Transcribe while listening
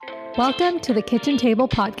Welcome to the Kitchen Table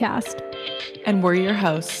Podcast. And we're your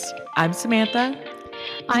hosts. I'm Samantha.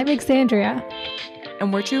 I'm Alexandria.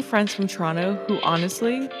 And we're two friends from Toronto who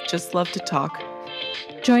honestly just love to talk.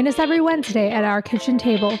 Join us every Wednesday at our kitchen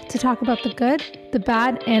table to talk about the good, the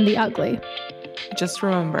bad, and the ugly. Just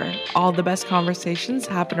remember, all the best conversations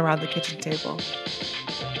happen around the kitchen table.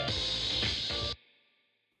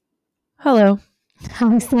 Hello.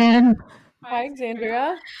 Hi, Sam. Hi,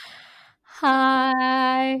 Alexandria.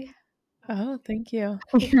 Hi. Oh, thank you.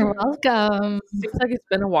 You're welcome. Seems like it's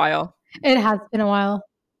been a while. It has been a while.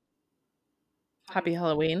 Happy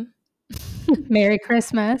Halloween. Merry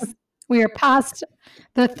Christmas. We are past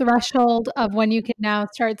the threshold of when you can now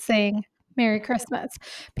start saying Merry Christmas.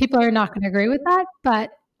 People are not going to agree with that,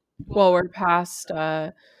 but... Well, we're past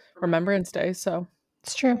Remembrance Day, so...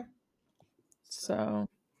 It's true. So...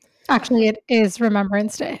 Actually, it is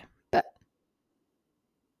Remembrance Day, but...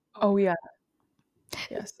 Oh, yeah.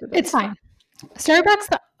 Yes, it's fine. Starbucks...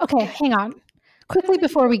 Okay, hang on. Quickly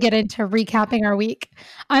before we get into recapping our week,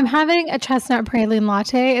 I'm having a chestnut praline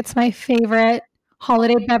latte. It's my favorite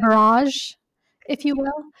holiday beverage, if you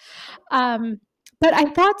will. But I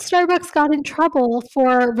thought Starbucks got in trouble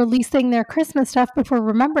for releasing their Christmas stuff before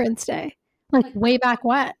Remembrance Day, like way back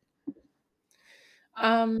when.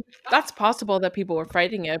 That's possible that people were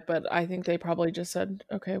fighting it, but I think they probably just said,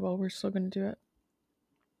 okay, well, we're still going to do it.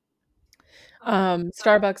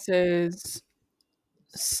 Starbucks is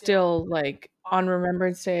still like on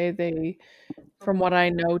Remembrance Day, they, from what I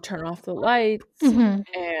know, turn off the lights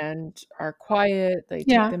and are quiet. They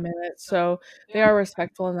take the minutes, so they are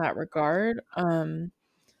respectful in that regard.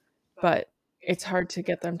 But it's hard to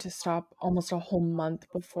get them to stop almost a whole month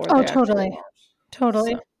before. Oh, totally.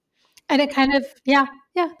 So. And it kind of, yeah,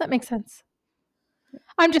 that makes sense.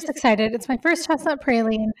 I'm just excited. It's my first chestnut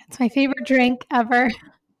praline. It's my favorite drink ever.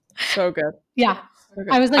 So good. Yeah. So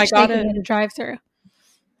good. I was like shaking in a drive-thru.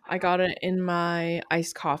 I got it in my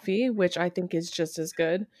iced coffee, which I think is just as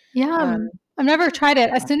good. Yeah. I've never tried it.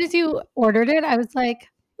 As soon as you ordered it, I was like,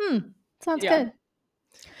 sounds good.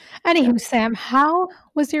 Anywho, Sam, how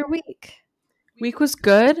was your week? Week was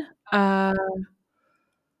good.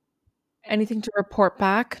 Anything to report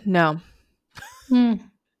back? No.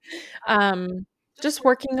 Just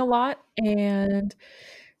working a lot and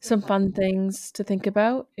some fun things to think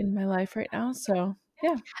about in my life right now. So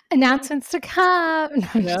yeah. Announcements to come. No,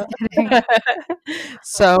 I'm just kidding.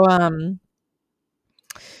 So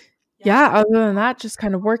yeah, other than that, just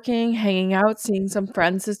kind of working, hanging out, seeing some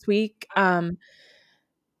friends this week. Obviously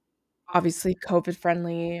COVID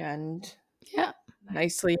friendly and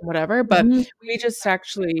nicely, whatever. But we just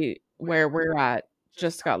actually, where we're at,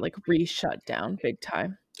 just got like re-shut down big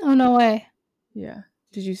time. Oh, no way. Yeah.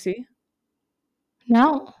 Did you see?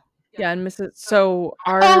 No. Yeah, and so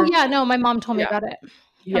our... Oh, yeah, no, my mom told me about it.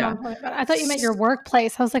 Yeah. I thought you meant your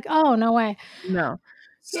workplace. I was like, oh, no way. No.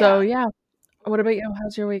 So, yeah. What about you?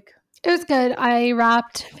 How's your week? It was good. I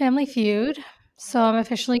wrapped Family Feud, so I'm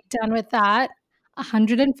officially done with that.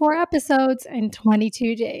 104 episodes in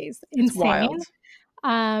 22 days. Insane.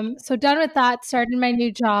 Wild. So done with that. Started my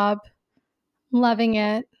new job. Loving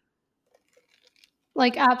it.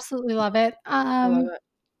 Like, absolutely love it. Love it.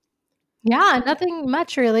 Yeah, nothing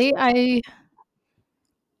much really. What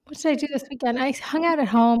did I do this weekend? I hung out at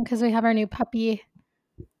home because we have our new puppy.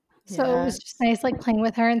 So it was just nice, like playing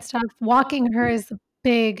with her and stuff. Walking her is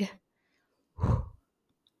big.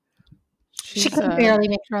 She could barely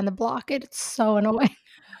make it around the block. It's so annoying.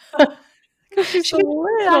 She's so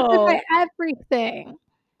little. By everything.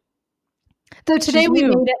 Though today we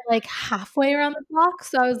made it like halfway around the block,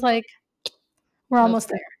 so I was like, we're almost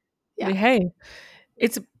there. Yeah. Hey,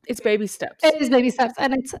 it's baby steps. It is baby steps,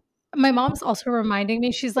 and my mom's also reminding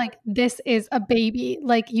me. She's like, "This is a baby.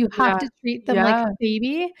 Like you have to treat them like a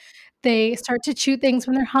baby. They start to chew things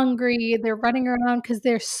when they're hungry. They're running around because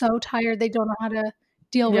they're so tired. They don't know how to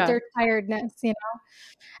deal with their tiredness, you know.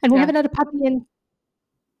 And we haven't had a puppy in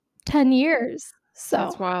 10 years. So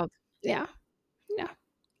that's wild. Yeah.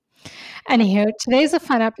 Anywho, today's a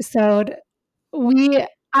fun episode. We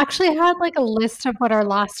actually had like a list of what our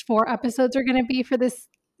last 4 episodes are going to be for this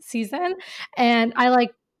season, and I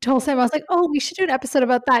like told Sam, I was like, oh, we should do an episode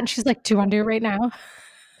about that, and she's like, do you want to do it right now?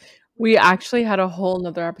 We actually had a whole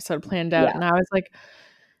nother episode planned out, and I was like,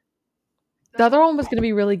 the other one was going to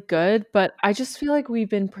be really good, but I just feel like we've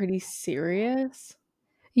been pretty serious.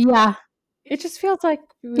 Yeah. It just feels like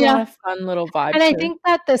we want a fun little vibe. And I think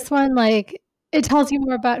that this one, like, it tells you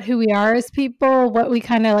more about who we are as people, what we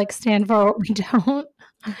kind of like stand for, what we don't.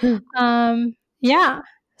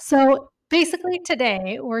 So basically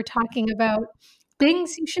today we're talking about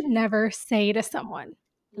things you should never say to someone.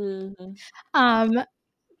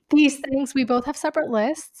 these things, we both have separate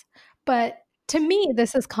lists, but to me,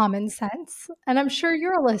 this is common sense. And I'm sure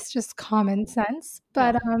your list is common sense.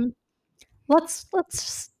 But let's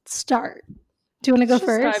start. Do you want to go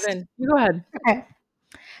first? Dive in. You go ahead. Okay.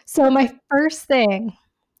 So my first thing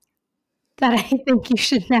that I think you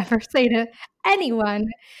should never say to anyone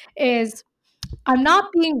is, I'm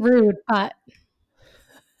not being rude, but...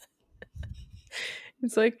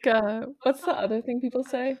 It's like, what's the other thing people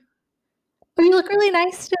say? Oh, you look really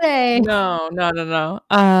nice today. No.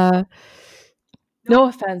 No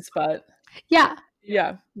offense, but... Yeah.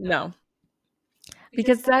 Yeah, no.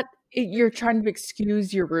 Because you're trying to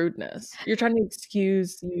excuse your rudeness. You're trying to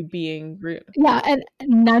excuse you being rude. Yeah, and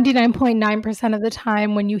 99.9% of the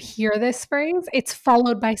time when you hear this phrase, it's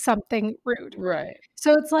followed by something rude. Right.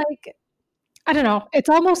 So it's like, I don't know, it's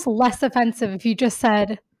almost less offensive if you just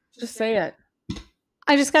said... Just say it.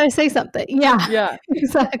 I just got to say something. Yeah. Yeah.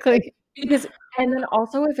 Exactly. And then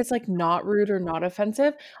also if it's like not rude or not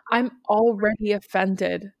offensive, I'm already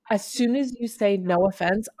offended. As soon as you say no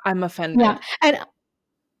offense, I'm offended. Yeah. And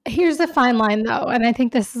here's the fine line though. And I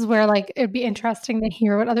think this is where like it'd be interesting to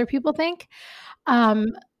hear what other people think.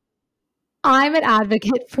 I'm an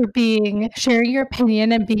advocate for sharing your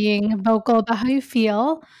opinion and being vocal about how you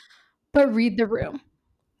feel, but read the room.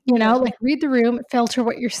 You know, like read the room, filter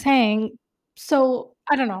what you're saying. So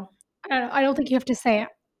I don't know. I don't think you have to say it.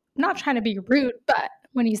 I'm not trying to be rude, but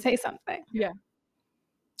when you say something. Yeah.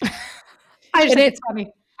 I just think it's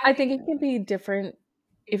funny. I think it can be different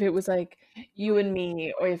if it was like you and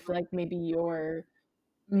me, or if like maybe your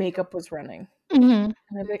makeup was running. Mm-hmm. And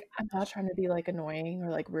I'd be like, I'm not trying to be like annoying or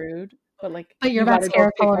like rude, but like your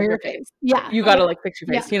mascara all over your face. Yeah. You gotta like fix your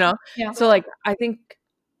face, you know? Yeah. So like I think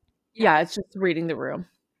it's just reading the room.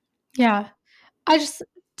 Yeah. I just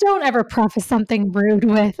don't ever preface something rude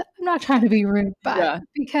with, I'm not trying to be rude, but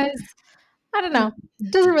because, I don't know,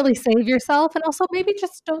 it doesn't really save yourself. And also maybe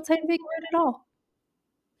just don't say anything rude at all.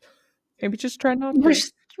 Maybe just try not to.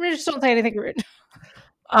 Just don't say anything rude.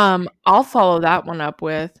 I'll follow that one up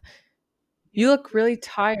with, you look really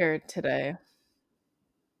tired today.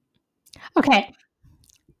 Okay.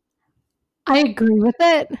 I agree with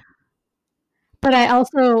it, but I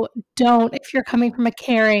also don't if you're coming from a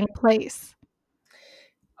caring place.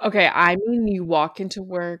 Okay, I mean, you walk into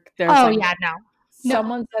work, there's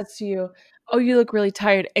someone says to you, oh, you look really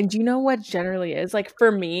tired. And do you know what generally is? Like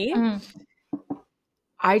for me,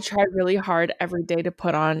 I try really hard every day to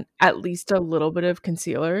put on at least a little bit of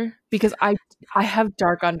concealer because I have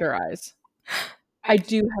dark under eyes. I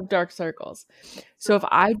do have dark circles. So if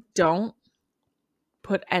I don't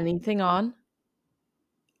put anything on,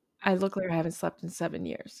 I look like I haven't slept in 7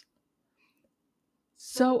 years.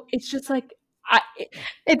 So it's just like,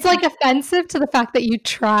 it's like offensive to the fact that you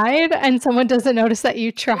tried and someone doesn't notice that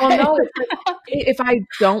you tried. Well, no, it's like, if I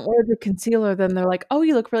don't wear the concealer, then they're like, oh,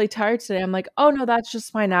 you look really tired today. I'm like, oh no, that's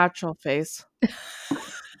just my natural face.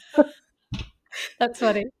 That's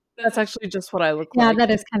funny. That's actually just what I look like. Yeah,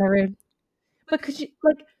 that is kind of rude. But could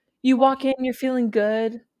you walk in, you're feeling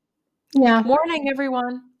good. Yeah. Morning,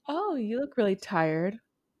 everyone. Oh, you look really tired.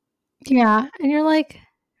 Yeah. And you're like,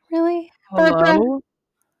 really? Hello? Barbara?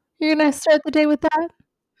 You're going to start the day with that?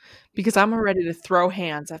 Because I'm ready to throw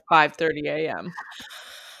hands at 5:30 a.m.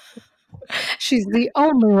 She's the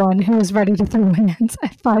only one who is ready to throw hands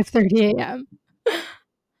at 5:30 a.m.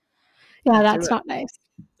 Yeah, that's not nice.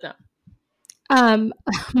 No.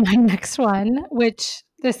 My next one, which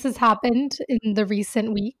this has happened in the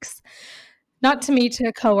recent weeks, not to me, to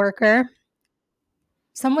a coworker.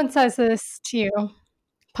 Someone says this to you,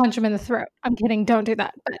 punch them in the throat. I'm kidding. Don't do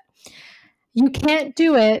that. But you can't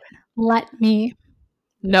do it. Let me.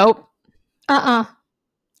 Nope. Nope.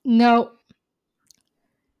 Nope.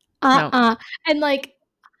 And like,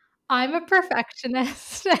 I'm a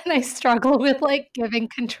perfectionist and I struggle with like giving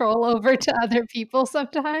control over to other people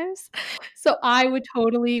sometimes. So I would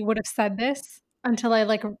have said this until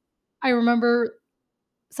I remember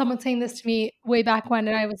someone saying this to me way back when,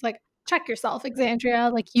 and I was like, check yourself,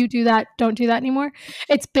 Exandria. Like, you do that. Don't do that anymore.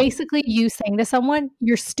 It's basically you saying to someone,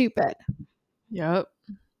 you're stupid. Yep.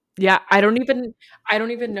 Yeah. I don't even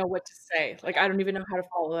know what to say. Like, I don't even know how to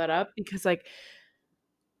follow that up because like,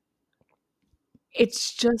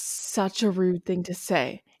 it's just such a rude thing to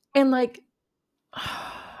say. And like,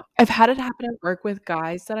 I've had it happen at work with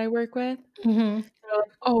guys that I work with. Mm-hmm. They're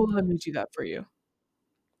like, oh, let me do that for you.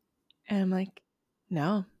 And I'm like,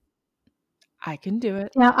 no, I can do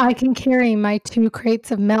it. Yeah, I can carry my 2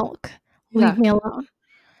 crates of milk. Leave me alone.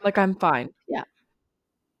 Like, I'm fine. Yeah.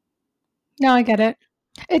 No, I get it.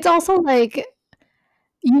 It's also like,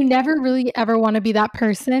 you never really ever want to be that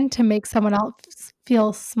person to make someone else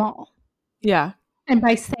feel small. Yeah. And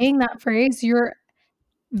by saying that phrase, you're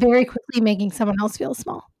very quickly making someone else feel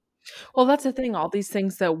small. Well, that's the thing. All these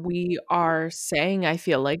things that we are saying, I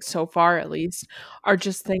feel like so far at least, are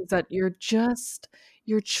just things that you're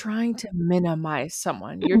trying to minimize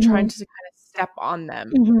someone. You're trying to kind of step on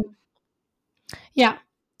them. Yeah.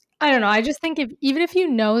 I don't know. I just think even if you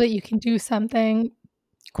know that you can do something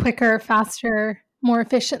quicker, faster, more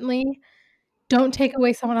efficiently, don't take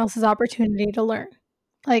away someone else's opportunity to learn.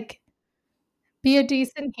 Like, be a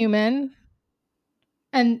decent human.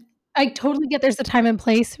 And I totally get there's a time and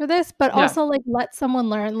place for this, but also, like, let someone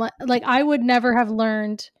learn. Like, I would never have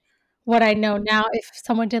learned what I know now if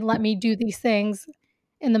someone didn't let me do these things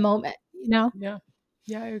in the moment, you know? Yeah.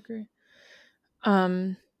 Yeah, I agree.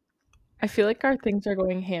 I feel like our things are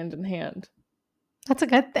going hand in hand. That's a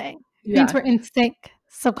good thing. It means we're in sync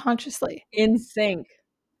subconsciously. In sync.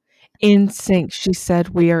 In sync. She said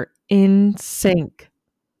we are in sync.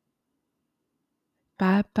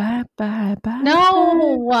 Bye, bye, bye, bye.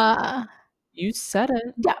 No. You said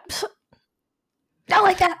it. Yep. Not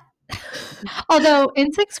like that. Although,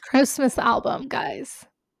 NSYNC's Christmas album, guys,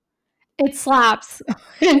 it slaps.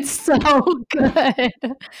 It's so good.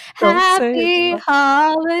 Happy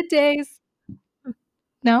holidays.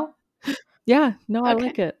 No? Yeah, no, I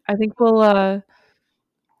like it. I think we'll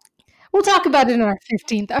talk about it in our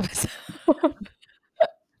 15th episode.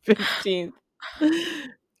 15th.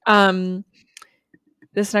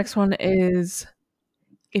 This next one is,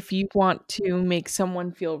 if you want to make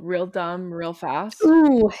someone feel real dumb real fast.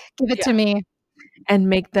 Ooh, give it to me. And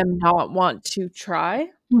make them not want to try.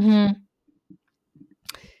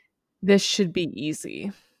 This should be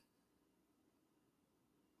easy.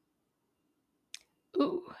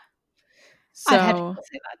 Ooh. So, I've had people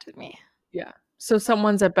say that to me. Yeah. So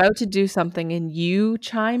someone's about to do something and you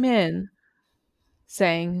chime in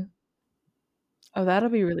saying, oh, that'll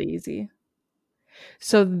be really easy.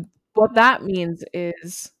 So what that means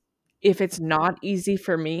is, if it's not easy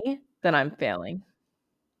for me, then I'm failing.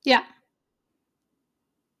 Yeah.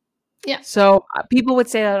 Yeah. So people would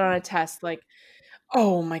say that on a test, like,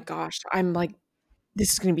 oh my gosh, I'm like,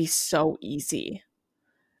 this is going to be so easy.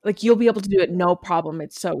 Like, you'll be able to do it, no problem.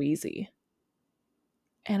 It's so easy.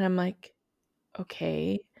 And I'm like,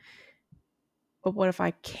 okay, but what if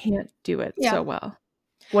I can't do it so well?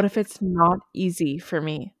 What if it's not easy for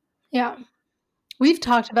me? Yeah. We've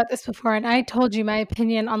talked about this before, and I told you my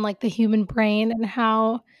opinion on, like, the human brain and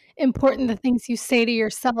how important the things you say to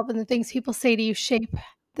yourself and the things people say to you shape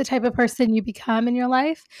the type of person you become in your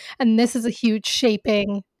life. And this is a huge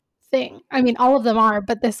shaping thing. I mean, all of them are,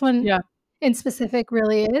 but this one in specific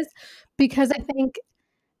really is, because I think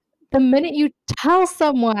the minute you tell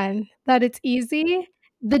someone that it's easy,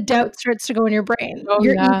 the doubt starts to go in your brain.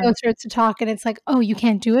 Your ego starts to talk, and it's like, oh, you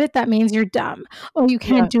can't do it? That means you're dumb. Oh, you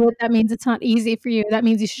can't do it? That means it's not easy for you. That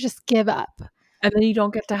means you should just give up. And then you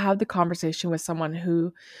don't get to have the conversation with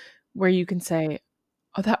someone where you can say,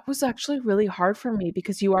 oh, that was actually really hard for me,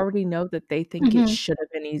 because you already know that they think it should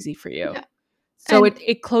have been easy for you. Yeah. So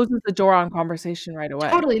it closes the door on conversation right away.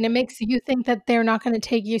 Totally. And it makes you think that they're not going to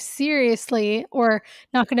take you seriously or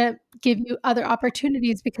not going to give you other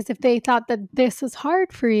opportunities, because if they thought that this was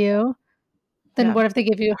hard for you, then what if they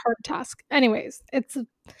give you a hard task? Anyways, it's a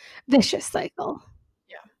vicious cycle.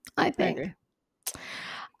 Yeah. I think.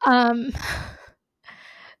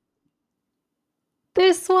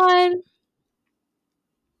 This one,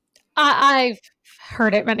 I've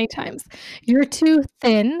heard it many times. You're too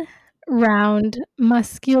thin, round,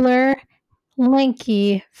 muscular,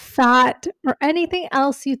 lanky, fat, or anything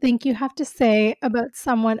else you think you have to say about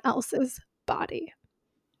someone else's body.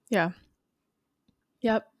 Yeah.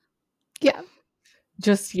 Yep. Yeah.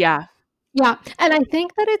 Just, yeah. Yeah. And I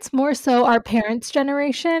think that it's more so our parents'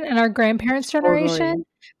 generation and our grandparents' generation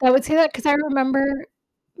that would say that, because I remember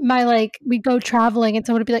we'd go traveling and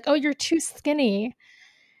someone would be like, oh, you're too skinny.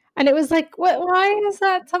 And it was like, why is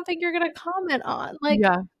that something you're going to comment on? Like,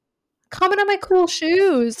 comment on my cool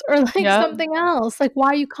shoes or like something else. Like, why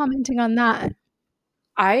are you commenting on that?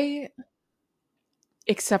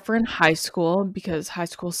 Except for in high school, because high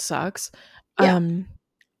school sucks.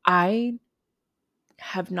 I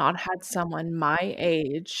have not had someone my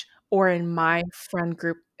age or in my friend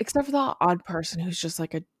group, except for the odd person who's just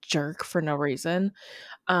like a jerk for no reason,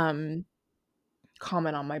 comment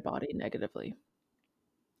on my body negatively.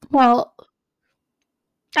 Well,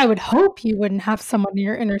 I would hope you wouldn't have someone in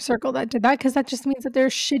your inner circle that did that, because that just means that they're a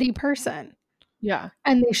shitty person. Yeah.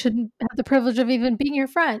 And they shouldn't have the privilege of even being your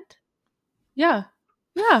friend. Yeah.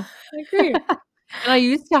 Yeah, I agree. And I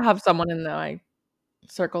used to have someone in my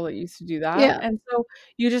circle that used to do that. Yeah. And so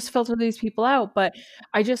you just filter these people out. But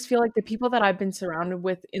I just feel like the people that I've been surrounded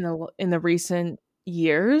with in the recent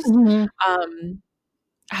years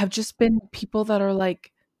have just been people that are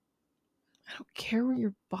like, I don't care what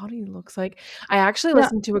your body looks like. I actually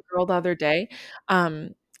listened to a girl the other day.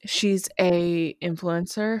 She's a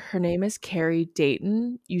influencer. Her name is Carrie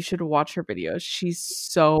Dayton. You should watch her videos. She's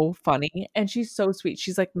so funny and she's so sweet.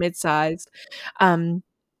 She's like mid-sized. And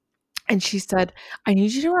she said, I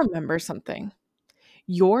need you to remember something.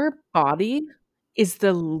 Your body is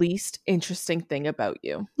the least interesting thing about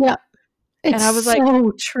you. Yeah. And I was like,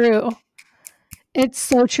 so true. It's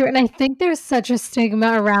so true. And I think there's such a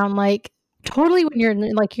stigma around like totally when you're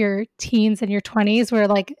in like your teens and your 20s where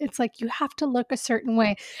like it's like you have to look a certain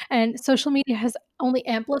way. And social media has only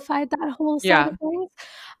amplified that whole side of things.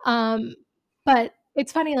 But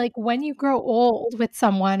it's funny, like when you grow old with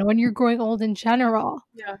someone, when you're growing old in general,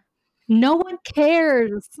 no one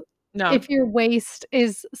cares if your waist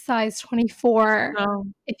is size 24,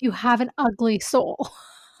 if you have an ugly soul.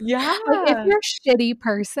 Yeah. Like if you're a shitty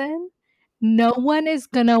person, no one is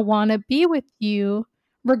going to want to be with you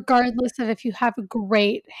regardless of if you have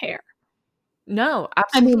great hair. No,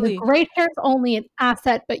 absolutely. I mean, the great hair is only an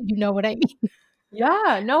asset, but you know what I mean.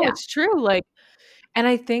 Yeah, no, it's true. Like, and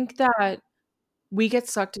I think that we get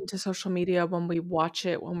sucked into social media when we watch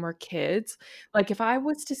it when we're kids. Like, if I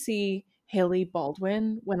was to see Hailey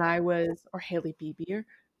Baldwin when I was, or Hailey Bieber,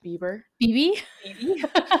 Hailey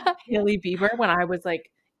Bieber when I was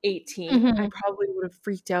like 18, I probably would have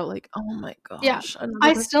freaked out. Like, oh my gosh. Yeah,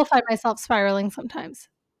 I still find myself spiraling sometimes.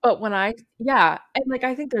 But when and like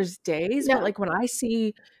I think there's days, but like when I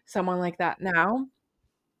see someone like that now,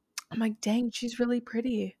 I'm like, dang, she's really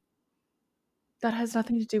pretty. That has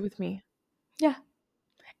nothing to do with me. Yeah.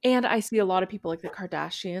 And I see a lot of people like the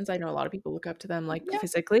Kardashians. I know a lot of people look up to them like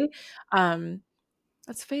physically.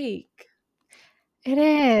 That's fake. It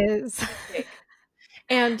is. Fake.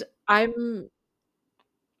 And I'm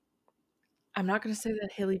not going to say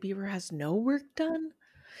that Hailey Bieber has no work done.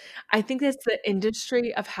 I think it's the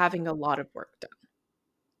industry of having a lot of work done.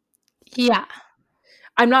 Yeah.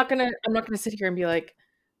 I'm not going to sit here and be like,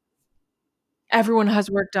 everyone has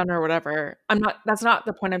work done or whatever. That's not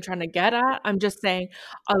the point I'm trying to get at. I'm just saying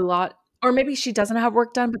a lot, or maybe she doesn't have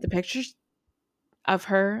work done, but the pictures of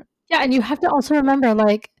her. Yeah. And you have to also remember,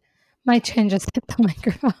 like, my chin just hit the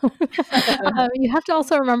microphone. You have to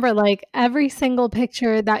also remember, like, every single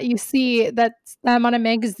picture that you see that's them on a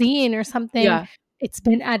magazine or something, it's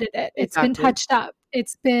been edited. It's been touched up.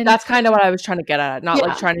 That's kind of what I was trying to get at. Not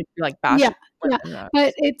like trying to be like bash. Yeah.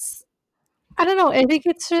 But I don't know. I think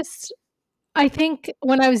it's just, I think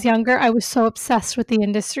when I was younger, I was so obsessed with the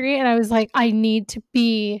industry and I was like, I need to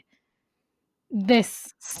be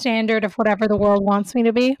this standard of whatever the world wants me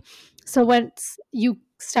to be. So once you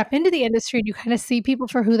step into the industry and you kind of see people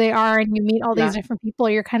for who they are and you meet all these different people,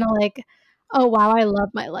 you're kind of like, oh, wow, I love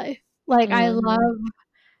my life. Like, I love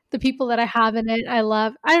the people that I have in it. I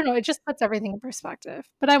don't know, it just puts everything in perspective.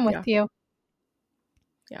 But I'm with you.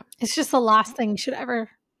 Yeah. It's just the last thing you should ever,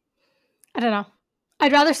 I don't know.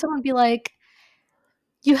 I'd rather someone be like,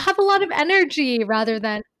 you have a lot of energy rather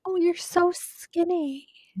than, oh, you're so skinny.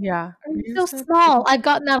 Yeah. Or you're so small. I've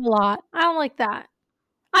gotten that a lot. I don't like that.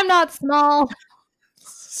 I'm not small.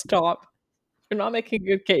 Stop. You're not making a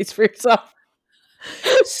good case for yourself.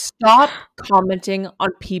 Stop commenting on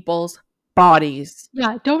people's bodies.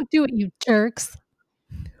 Yeah, don't do it, you jerks.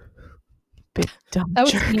 Big dumb that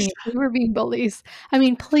was jerks. Me. We were being bullies. I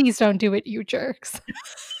mean, please don't do it, you jerks.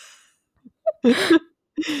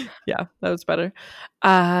 Yeah, that was better.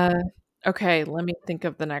 Okay, let me think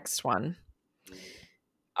of the next one.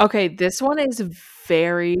 Okay, this one is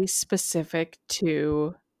very specific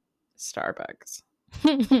to Starbucks.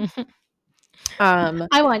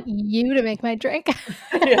 I want you to make my drink.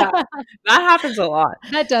 Yeah, that happens a lot.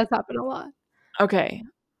 That does happen a lot. Okay,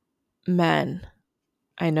 men,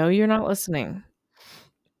 I know you're not listening,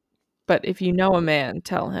 but if you know a man,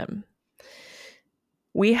 tell him.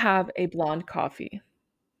 We have a blonde coffee.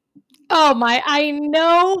 Oh my, I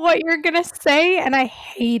know what you're going to say, and I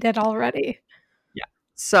hate it already. Yeah.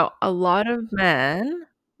 So a lot of men,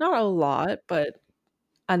 not a lot, but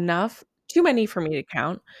enough, too many for me to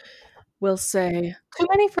count, will say. Too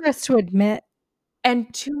many for us to admit.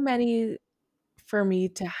 And too many for me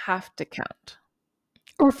to have to count.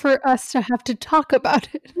 Or for us to have to talk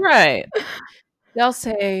about it. Right. They'll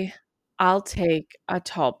say, I'll take a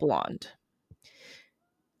tall blonde.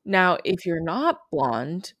 Now, if you're not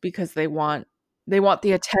blonde because they want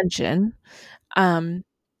the attention, I'll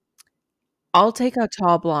take a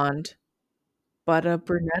tall blonde, but a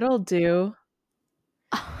brunette'll do.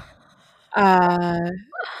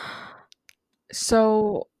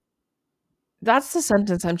 So that's the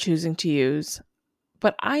sentence I'm choosing to use.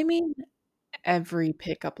 But I mean every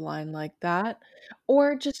pickup line like that.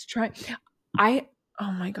 Or just try.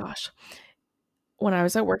 Oh my gosh. When I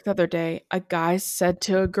was at work the other day, a guy said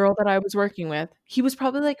to a girl that I was working with, he was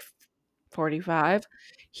probably like 45.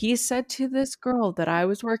 He said to this girl that I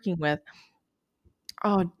was working with,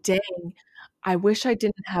 "Oh, dang, I wish I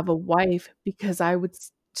didn't have a wife because I would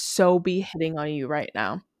so be hitting on you right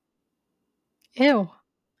now." Ew.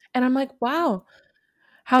 And I'm like, wow,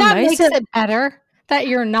 how that nice. That makes it better that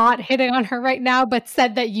you're not hitting on her right now, but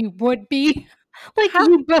said that you would be. Like,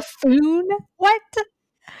 you buffoon. What?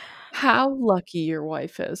 How lucky your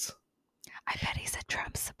wife is. I bet he's a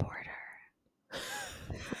Trump supporter.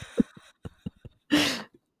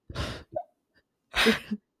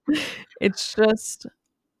 It's just,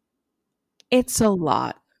 it's a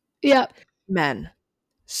lot. Yep. Men,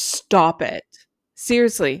 stop it.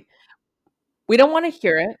 Seriously. We don't want to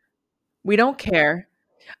hear it. We don't care.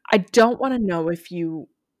 I don't want to know if you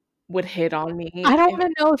would hit on me. I don't want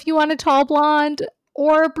to know if you want a tall blonde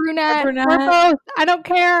or a brunette or both. I don't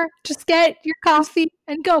care. Just get your coffee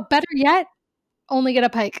and go. Better yet, only get a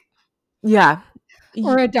pike. Yeah.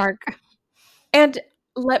 Or a dark. And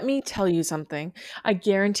let me tell you something. I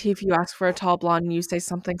guarantee if you ask for a tall blonde and you say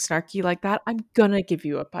something snarky like that, I'm gonna give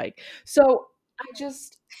you a pike. So I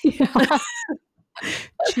just... Yeah.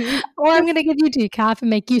 Or I'm gonna give you decaf and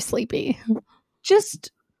make you sleepy.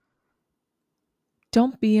 Just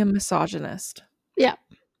don't be a misogynist. Yeah.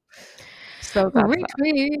 So that's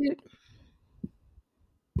retweet.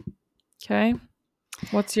 Okay.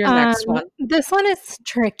 What's your next one? This one is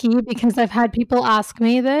tricky because I've had people ask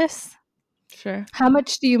me this. Sure. How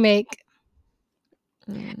much do you make?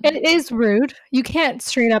 It is rude. You can't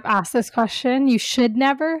straight up ask this question. You should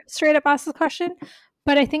never straight up ask this question.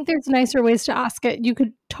 But I think there's nicer ways to ask it. You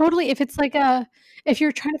could totally, if it's like if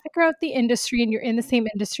you're trying to figure out the industry and you're in the same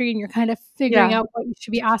industry and you're kind of figuring out what you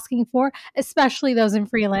should be asking for, especially those in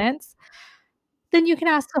freelance, then you can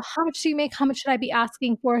ask, oh, how much do you make? How much should I be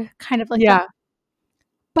asking for? Kind of like that.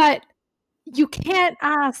 But you can't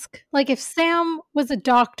ask, like, if Sam was a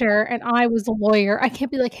doctor and I was a lawyer, I can't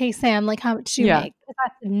be like, hey, Sam, like, how much do you make?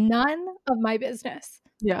 That's none of my business.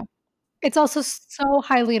 Yeah. It's also so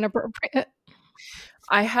highly inappropriate.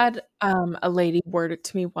 I had a lady word it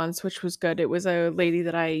to me once, which was good. It was a lady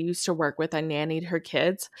that I used to work with. I nannied her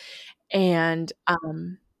kids. And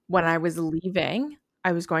when I was leaving,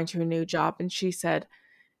 I was going to a new job. And she said,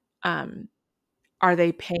 are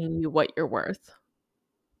they paying you what you're worth?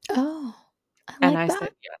 Oh, I said,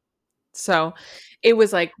 yeah. So it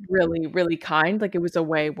was like really, really kind. Like it was a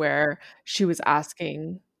way where she was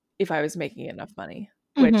asking if I was making enough money,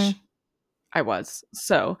 which I was.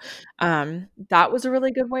 So that was a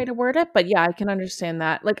really good way to word it. But yeah, I can understand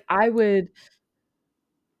that. Like I would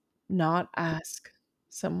not ask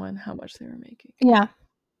someone how much they were making. Yeah,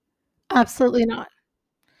 absolutely not.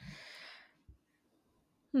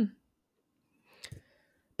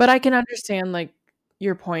 But I can understand like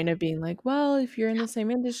your point of being like, well, if you're in the same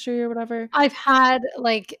industry or whatever. I've had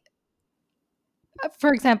like,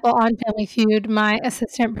 for example, on Family Feud, my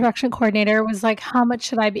assistant production coordinator was like, how much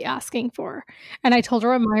should I be asking for? And I told her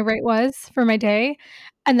what my rate was for my day.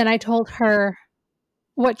 And then I told her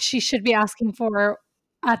what she should be asking for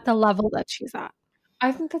at the level that she's at.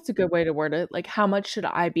 I think that's a good way to word it. Like, how much should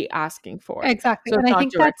I be asking for? Exactly. So and I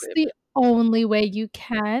think that's the only way you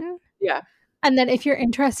can. Yeah. And then if you're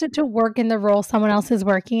interested to work in the role someone else is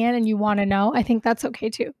working in and you want to know, I think that's okay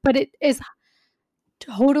too. But it is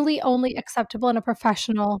totally only acceptable in a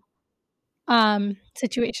professional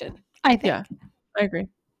situation, I think. Yeah, I agree.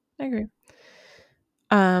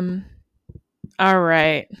 All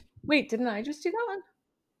right. Wait, didn't I just do that one?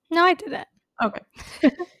 No, I did it. Okay.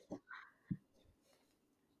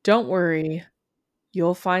 Don't worry.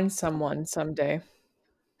 You'll find someone someday.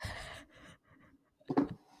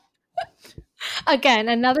 Again,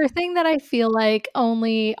 another thing that I feel like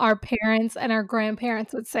only our parents and our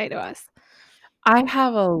grandparents would say to us. I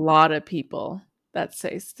have a lot of people that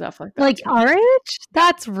say stuff like that. Like our age?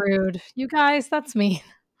 That's rude. You guys, that's mean.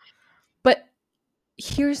 But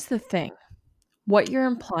here's the thing. What you're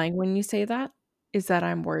implying when you say that is that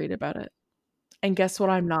I'm worried about it. And guess what?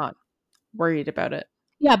 I'm not worried about it.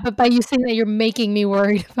 Yeah, but by you saying that, you're making me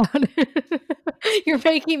worried about it. You're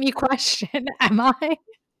making me question, am I?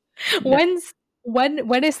 No.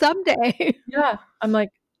 When is someday? Yeah. I'm like,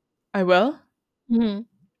 I will. Mm-hmm.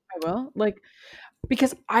 I will. Like,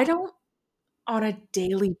 because I don't on a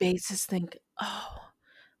daily basis think, oh,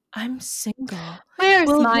 I'm single. Where's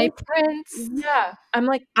my prince? Yeah. I'm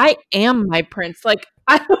like, I am my prince. Like,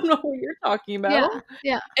 I don't know what you're talking about.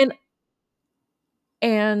 Yeah.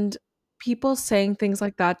 And people saying things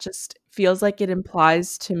like that just feels like it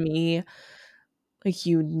implies to me like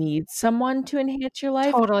you need someone to enhance your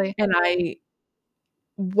life. Totally. And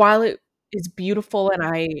while it is beautiful and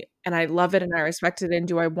I love it and I respect it, and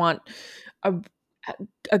do I want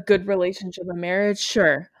a good relationship, a marriage?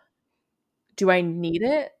 Sure. Do I need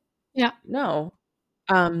it? Yeah. No.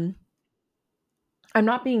 I'm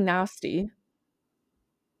not being nasty.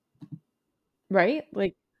 Right?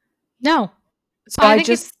 Like, no. So I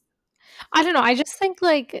don't know. I just think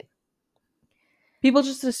like people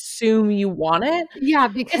just assume you want it. Yeah,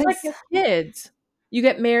 because it's like kids. You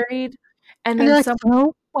get married and then like,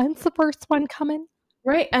 so when's the first one coming?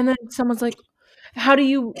 Right. And then someone's like, how do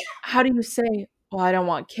you say, well, I don't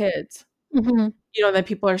want kids? Mm-hmm. You know, then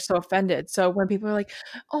people are so offended. So when people are like,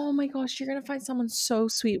 oh my gosh, you're going to find someone so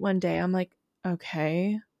sweet one day. I'm like,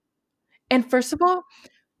 okay. And first of all,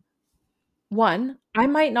 one, I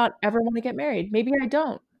might not ever want to get married. Maybe I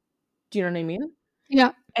don't. Do you know what I mean?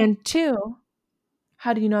 Yeah. And two,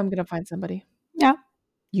 how do you know I'm going to find somebody? Yeah.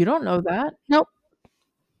 You don't know that. Nope.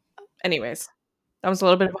 Anyways, that was a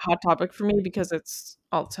little bit of a hot topic for me because it's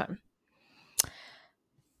all the time.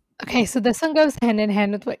 Okay, so this one goes hand in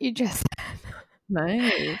hand with what you just said.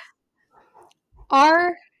 Nice.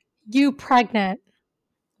 Are you pregnant?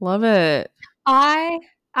 Love it. I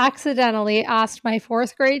accidentally asked my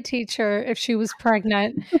 4th grade teacher if she was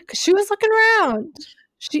pregnant because she was looking around.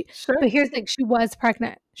 But here's the thing, she was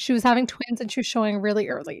pregnant. She was having twins and she was showing really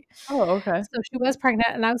early. Oh, okay. So she was pregnant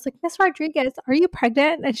and I was like, Miss Rodriguez, are you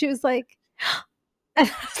pregnant? And she was like, and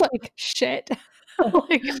I was like, shit.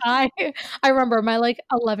 Like I remember my like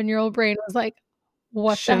 11-year-old brain was like,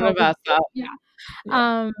 what Shouldn't have asked that.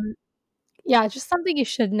 Yeah. Yeah, just something you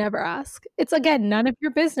should never ask. It's again none of your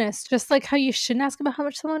business. Just like how you shouldn't ask about how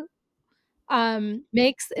much someone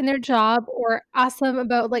makes in their job, or ask them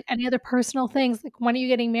about like any other personal things, like when are you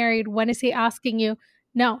getting married? When is he asking you?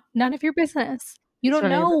 No, none of your business. You don't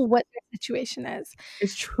know what their situation is.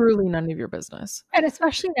 It's truly none of your business. And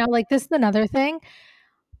especially now, like this is another thing.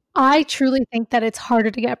 I truly think that it's harder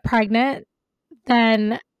to get pregnant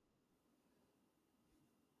than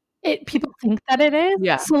people think that it is.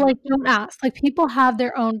 Yeah. So like don't ask. Like people have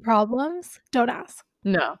their own problems. Don't ask.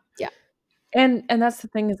 No. Yeah. And that's the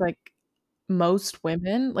thing is like most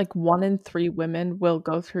women, like 1 in 3 women will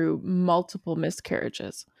go through multiple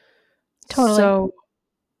miscarriages. Totally. So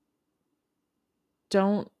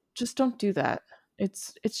don't do that.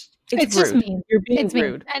 It's rude. Just mean. You're being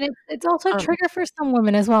rude. And it's also a trigger for some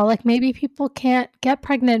women as well. Like maybe people can't get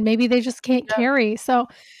pregnant. Maybe they just can't carry. So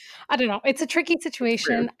I don't know. It's a tricky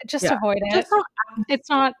situation. Just avoid it. It's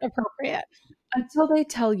not appropriate. Until they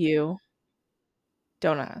tell you,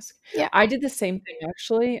 don't ask. Yeah. I did the same thing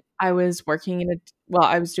actually. I was working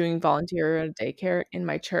I was doing volunteer at a daycare in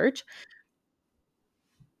my church.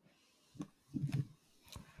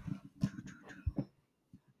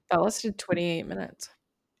 That lasted 28 minutes.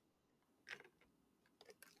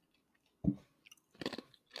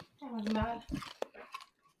 That wasn't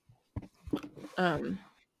bad.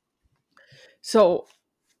 So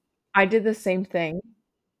I did the same thing.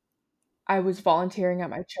 I was volunteering at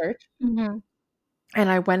my church. Mm-hmm. And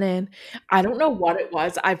I went in. I don't know what it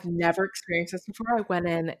was. I've never experienced this before. I went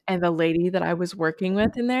in and the lady that I was working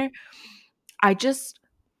with in there, I just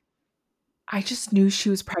knew she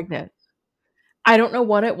was pregnant. I don't know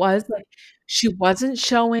what it was. Like she wasn't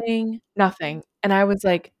showing nothing. And I was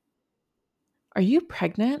like, are you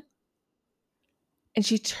pregnant? And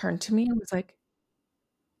she turned to me and was like,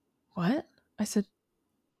 what? I said,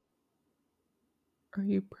 are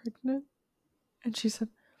you pregnant? And she said,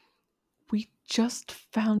 we just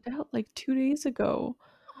found out like 2 days ago.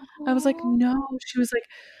 I was like, no. She was like,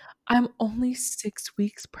 I'm only 6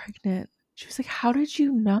 weeks pregnant. She was like, how did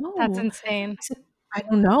you know? That's insane. I said, I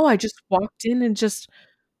don't know. I just walked in and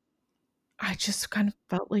I just kind of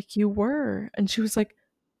felt like you were. And she was like,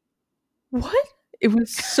 what? It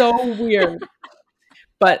was so weird.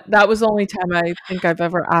 But that was the only time I think I've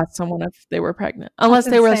ever asked someone if they were pregnant. Unless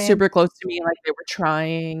they were super close to me, like they were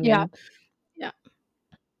trying. Yeah. Yeah.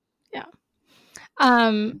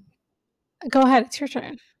 Go ahead. It's your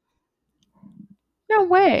turn. No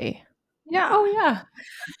way. Yeah. Oh, yeah.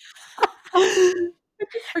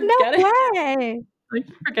 No way. I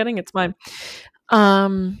keep forgetting it's mine.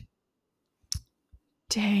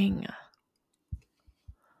 Dang.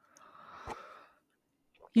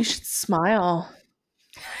 You should smile.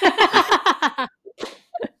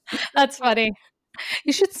 That's funny.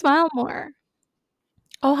 You should smile more.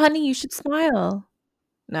 Oh, honey, you should smile.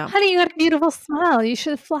 No. Honey, you got a beautiful smile. You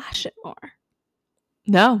should flash it more.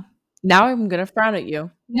 No. Now I'm going to frown at you.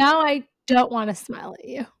 Now I don't want to smile at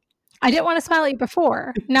you. I didn't want to smile at you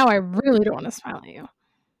before. Now I really don't want to smile at you.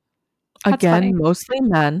 That's again, funny. Mostly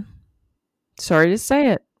men. Sorry to say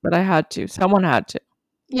it, but I had to. Someone had to.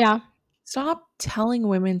 Yeah. Stop telling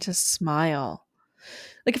women to smile.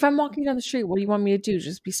 Like, if I'm walking down the street, what do you want me to do?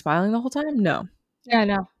 Just be smiling the whole time? No. Yeah,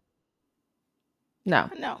 no. No.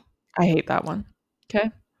 No. I hate that one.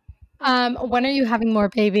 Okay. When are you having more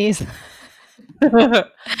babies?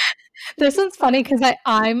 This one's funny because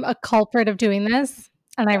I'm a culprit of doing this,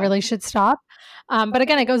 and I really should stop. But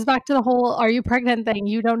again, it goes back to the whole "are you pregnant" thing.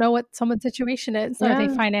 You don't know what someone's situation is. Yeah. Are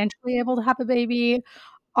they financially able to have a baby?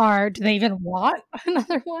 Or do they even want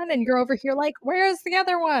another one? And you're over here like, where's the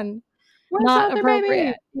other one? Where's not appropriate.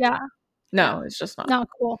 Baby? Yeah. No, yeah. It's just not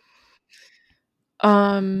cool.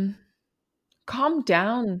 Calm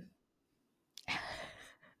down.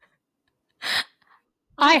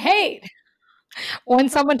 I hate when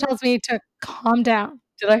someone tells me to calm down.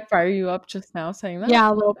 Did I fire you up just now saying that? Yeah,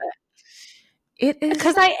 a little bit. It is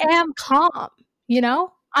because I am calm, you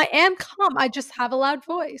know? I am calm. I just have a loud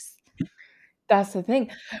voice. That's the thing.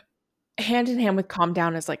 Hand in hand with calm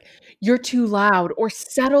down is like, you're too loud, or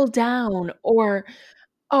settle down, or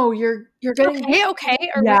oh, you're getting okay.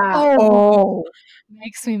 Or, yeah.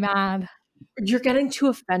 Makes me mad. You're getting too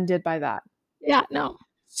offended by that. Yeah, no.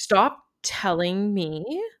 Stop telling me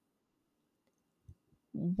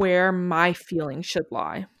where my feelings should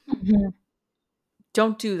lie. Mm-hmm.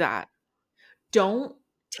 Don't do that. Don't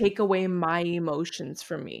take away my emotions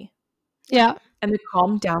from me. Yeah. And the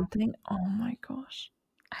calm down thing, oh my gosh.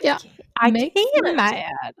 I make me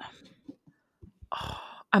mad. Oh,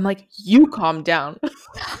 I'm like, you calm down.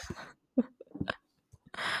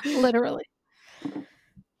 Literally.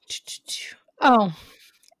 Oh,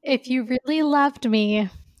 if you really loved me,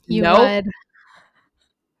 you would.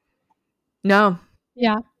 No.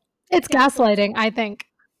 Yeah. It's gaslighting, I think.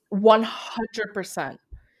 100%.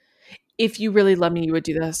 If you really love me, you would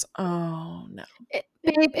do this. Oh, no.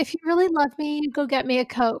 Babe, if you really love me, go get me a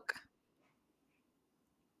Coke.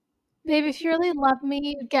 Babe, if you really love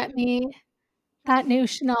me, get me that new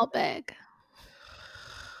Chanel bag.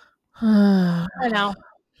 I know.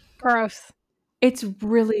 Gross. It's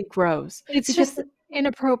really gross. It's just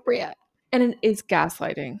inappropriate. And it is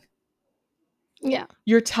gaslighting. Yeah.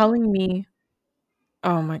 You're telling me,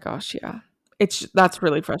 oh my gosh, yeah. That's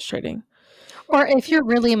really frustrating. Or if you're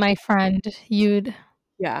really my friend, you'd.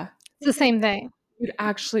 Yeah. It's the same thing. You'd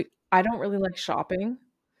actually, I don't really like shopping.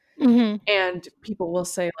 Mm-hmm. And people will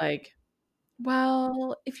say like,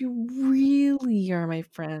 well, if you really are my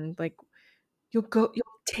friend, like you'll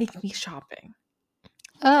take me shopping.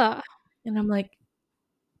 And I'm like,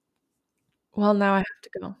 well, now I have to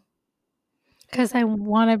go. Because I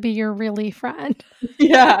want to be your really friend.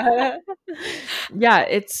 Yeah. Yeah,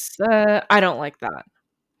 it's, I don't like that.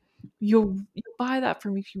 You'll buy that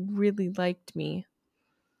for me if you really liked me.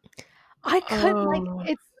 I could,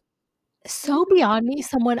 it's so beyond me,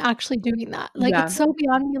 someone actually doing that. Like, it's so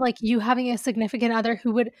beyond me, like, you having a significant other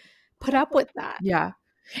who would put up with that. Yeah.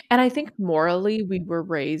 And I think morally, we were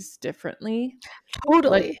raised differently.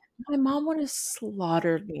 Totally. Like, my mom would have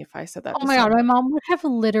slaughtered me if I said that. Oh my God, my mom would have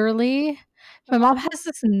literally... My mom has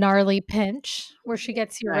this gnarly pinch where she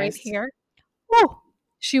gets you right here. Oh,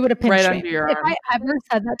 she would have pinched me. Under your arm. If I ever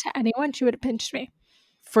said that to anyone, she would have pinched me.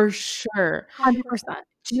 For sure. 100%.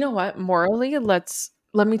 Do you know what? Morally,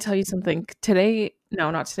 let me tell you something.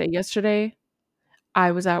 Yesterday,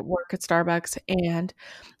 I was at work at Starbucks and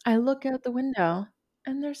I look out the window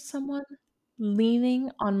and there's someone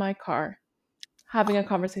leaning on my car having a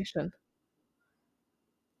conversation.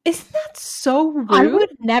 Isn't that so rude? I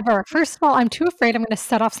would never. First of all, I'm too afraid I'm going to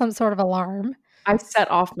set off some sort of alarm. I set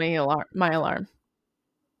off my alarm.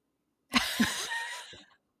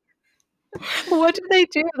 What did they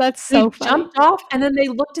do? That's so funny. They jumped off and then they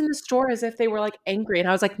looked in the store as if they were like angry. And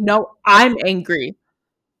I was like, no, I'm angry.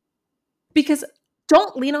 Because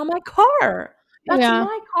don't lean on my car. That's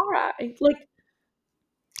my car.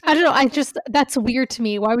 I don't know. That's weird to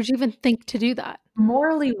me. Why would you even think to do that?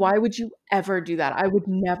 Morally, why would you ever do that? I would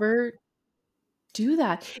never do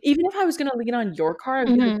that. Even if I was going to lean on your car, I'd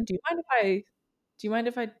be like, do you mind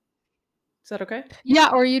if I, is that okay?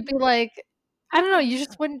 Yeah. Or you'd be like, I don't know. You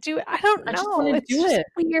just wouldn't do it. I don't know. Just wouldn't do it.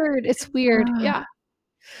 Weird. It's weird. Yeah.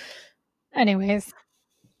 Anyways.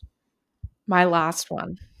 My last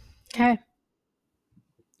one. Okay.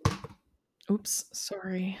 Oops.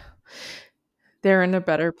 Sorry. They're in a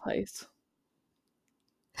better place.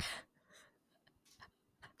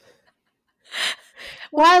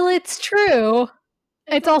 While it's true,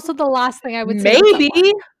 it's also the last thing I would say.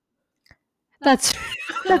 Maybe. That's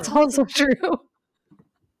also true.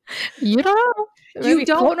 You don't know. You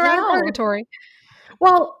don't know. Around purgatory.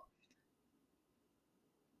 Well,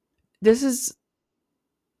 this is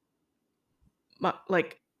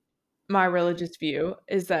my religious view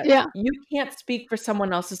is that you can't speak for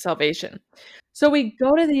someone else's salvation. So we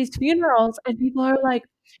go to these funerals and people are like,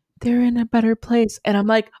 they're in a better place. And I'm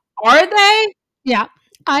like, are they? Yeah.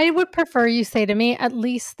 I would prefer you say to me, at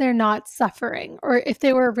least they're not suffering. Or if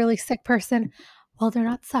they were a really sick person, well, they're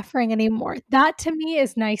not suffering anymore. That to me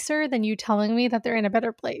is nicer than you telling me that they're in a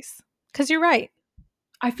better place. Because you're right.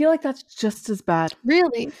 I feel like that's just as bad.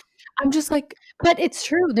 Really? I'm just like, but it's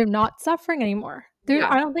true. They're not suffering anymore.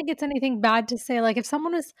 I don't think it's anything bad to say. Like if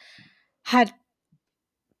someone had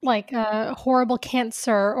like a horrible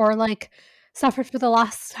cancer or like suffered for the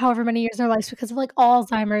last however many years of their lives because of like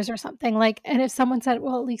Alzheimer's or something, like, and if someone said,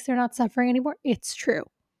 well, at least they're not suffering anymore, it's true.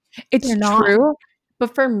 It's true.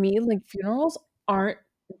 But for me, like funerals aren't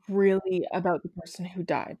really about the person who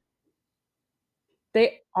died.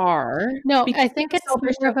 They are. No, I think it's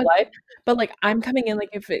celebration of life. But like I'm coming in, like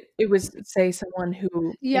if it was say someone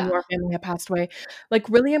who in your family had passed away, like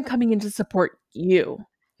really I'm coming in to support you.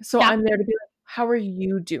 So I'm there to be like, how are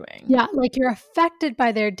you doing? Yeah, like you're affected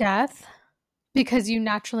by their death because you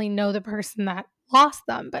naturally know the person that lost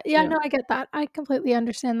them. But no, I get that. I completely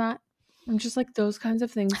understand that. I'm just like those kinds of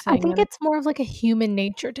things. I think it's more of like a human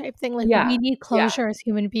nature type thing. Like we need closure as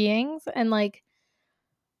human beings. And like,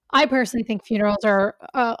 I personally think funerals are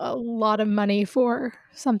a lot of money for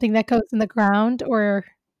something that goes in the ground or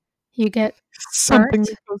you get something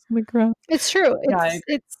that goes in the ground. It's true.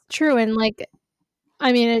 It's true. And like,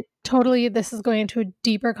 I mean, this is going into a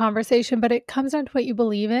deeper conversation, but it comes down to what you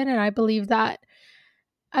believe in. And I believe that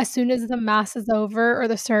as soon as the mass is over or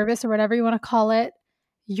the service or whatever you want to call it,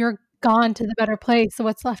 you're gone to the better place. So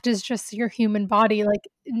what's left is just your human body. Like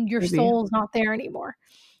your soul's not there anymore.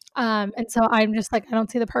 And so I'm just like, I don't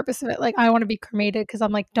see the purpose of it. Like I want to be cremated because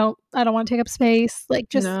I'm like, I don't want to take up space. Like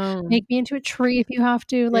just make me into a tree if you have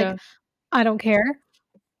to. Like I don't care.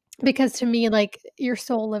 Because to me, like your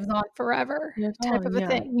soul lives on forever type of a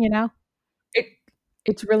thing, you know?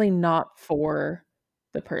 It's really not for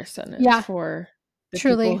the person. It's for the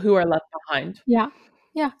people who are left behind. Yeah.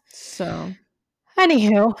 Yeah. So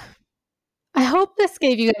anywho, I hope this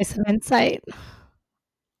gave you guys some insight.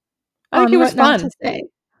 I think it was fun to say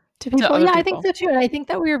to people. I think so too. And I think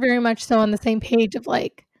that we were very much so on the same page of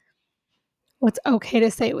like what's okay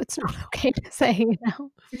to say, what's not okay to say, you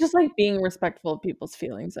know? Just like being respectful of people's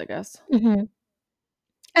feelings, I guess. Mm-hmm.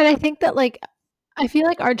 And I think that like, I feel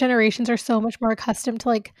like our generations are so much more accustomed to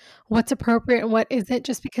like what's appropriate and what isn't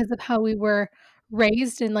just because of how we were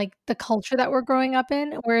raised and like the culture that we're growing up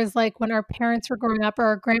in. Whereas like when our parents were growing up or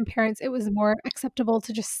our grandparents, it was more acceptable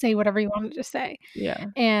to just say whatever you wanted to say. Yeah.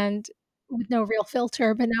 And with no real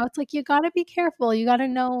filter. But now it's like, you got to be careful. You got to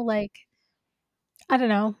know, like, I don't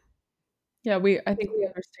know. Yeah, I think we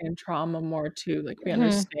understand trauma more too. Like we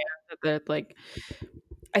understand that like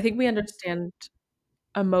I think we understand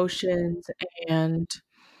emotions and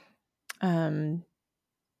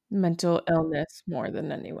mental illness more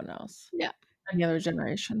than anyone else. Yeah. Any other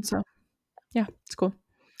generation. So yeah, it's cool.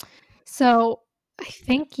 So I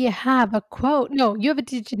think you have a quote. No, you have a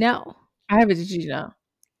did you know? I have a did you know.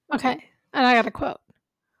 Okay. And I got a quote.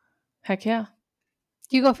 Heck yeah.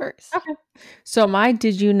 You go first. Okay. So my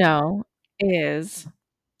did you know is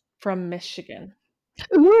from Michigan.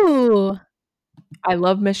 Ooh. I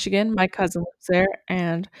love Michigan. My cousin lives there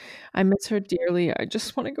and I miss her dearly. I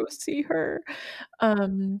just want to go see her.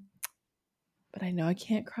 But I know I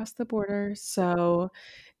can't cross the border. So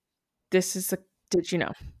this is a did you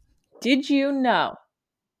know? Did you know?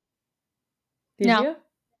 Did you?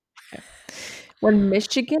 Okay. When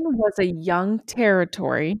Michigan was a young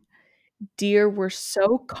territory, deer were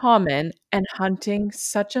so common and hunting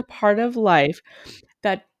such a part of life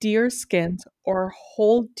that deer skins or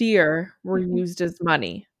whole deer were used as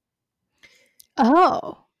money.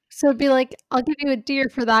 Oh, so it'd be like, I'll give you a deer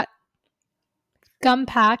for that gum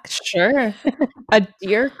pack. Sure. A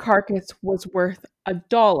deer carcass was worth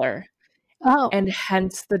 $1. Oh. And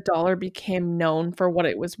hence the dollar became known for what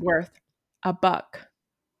it was worth, $1.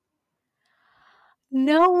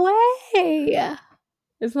 No way.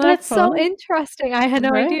 Isn't That's so interesting. I had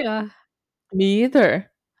no idea. Me either.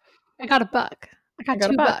 I got $1. I got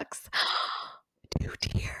 $2. 2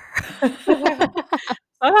 deer.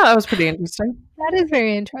 Oh, that was pretty interesting. That is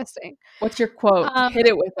very interesting. What's your quote? Hit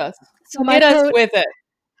it with us. So Hit us with it.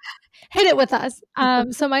 Hit it with us.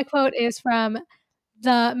 So my quote is from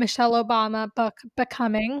the Michelle Obama book,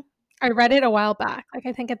 Becoming. I read it a while back. Like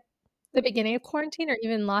I think at the beginning of quarantine or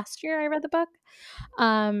even last year I read the book.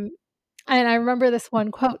 And I remember this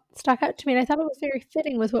one quote stuck out to me and I thought it was very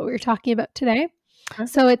fitting with what we were talking about today. Okay.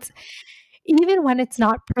 So it's, Even when it's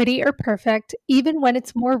not pretty or perfect, even when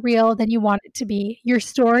it's more real than you want it to be, your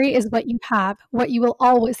story is what you have, what you will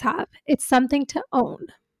always have. It's something to own.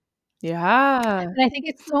 Yeah. And I think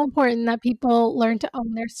it's so important that people learn to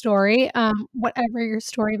own their story, whatever your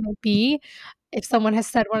story might be. If someone has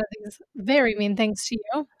said one of these very mean things to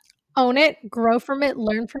you, own it, grow from it,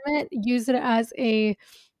 learn from it, use it as a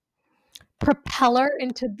propeller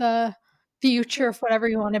into the future of whatever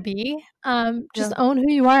you want to be. Just own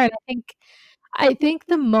who you are. And I think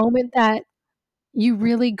the moment that you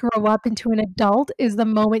really grow up into an adult is the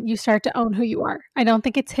moment you start to own who you are. I don't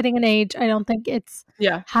think it's hitting an age. I don't think it's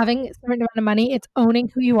having a certain amount of money. It's owning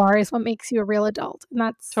who you are is what makes you a real adult. And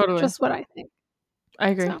that's just what I think. I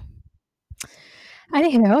agree. So,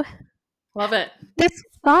 anywho. Love it. This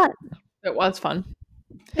was fun. It was fun.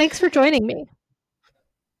 Thanks for joining me.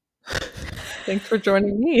 Thanks for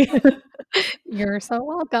joining me. You're so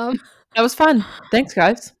welcome. That was fun. Thanks,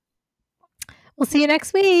 guys. We'll see you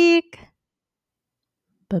next week.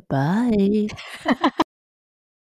 Bye-bye.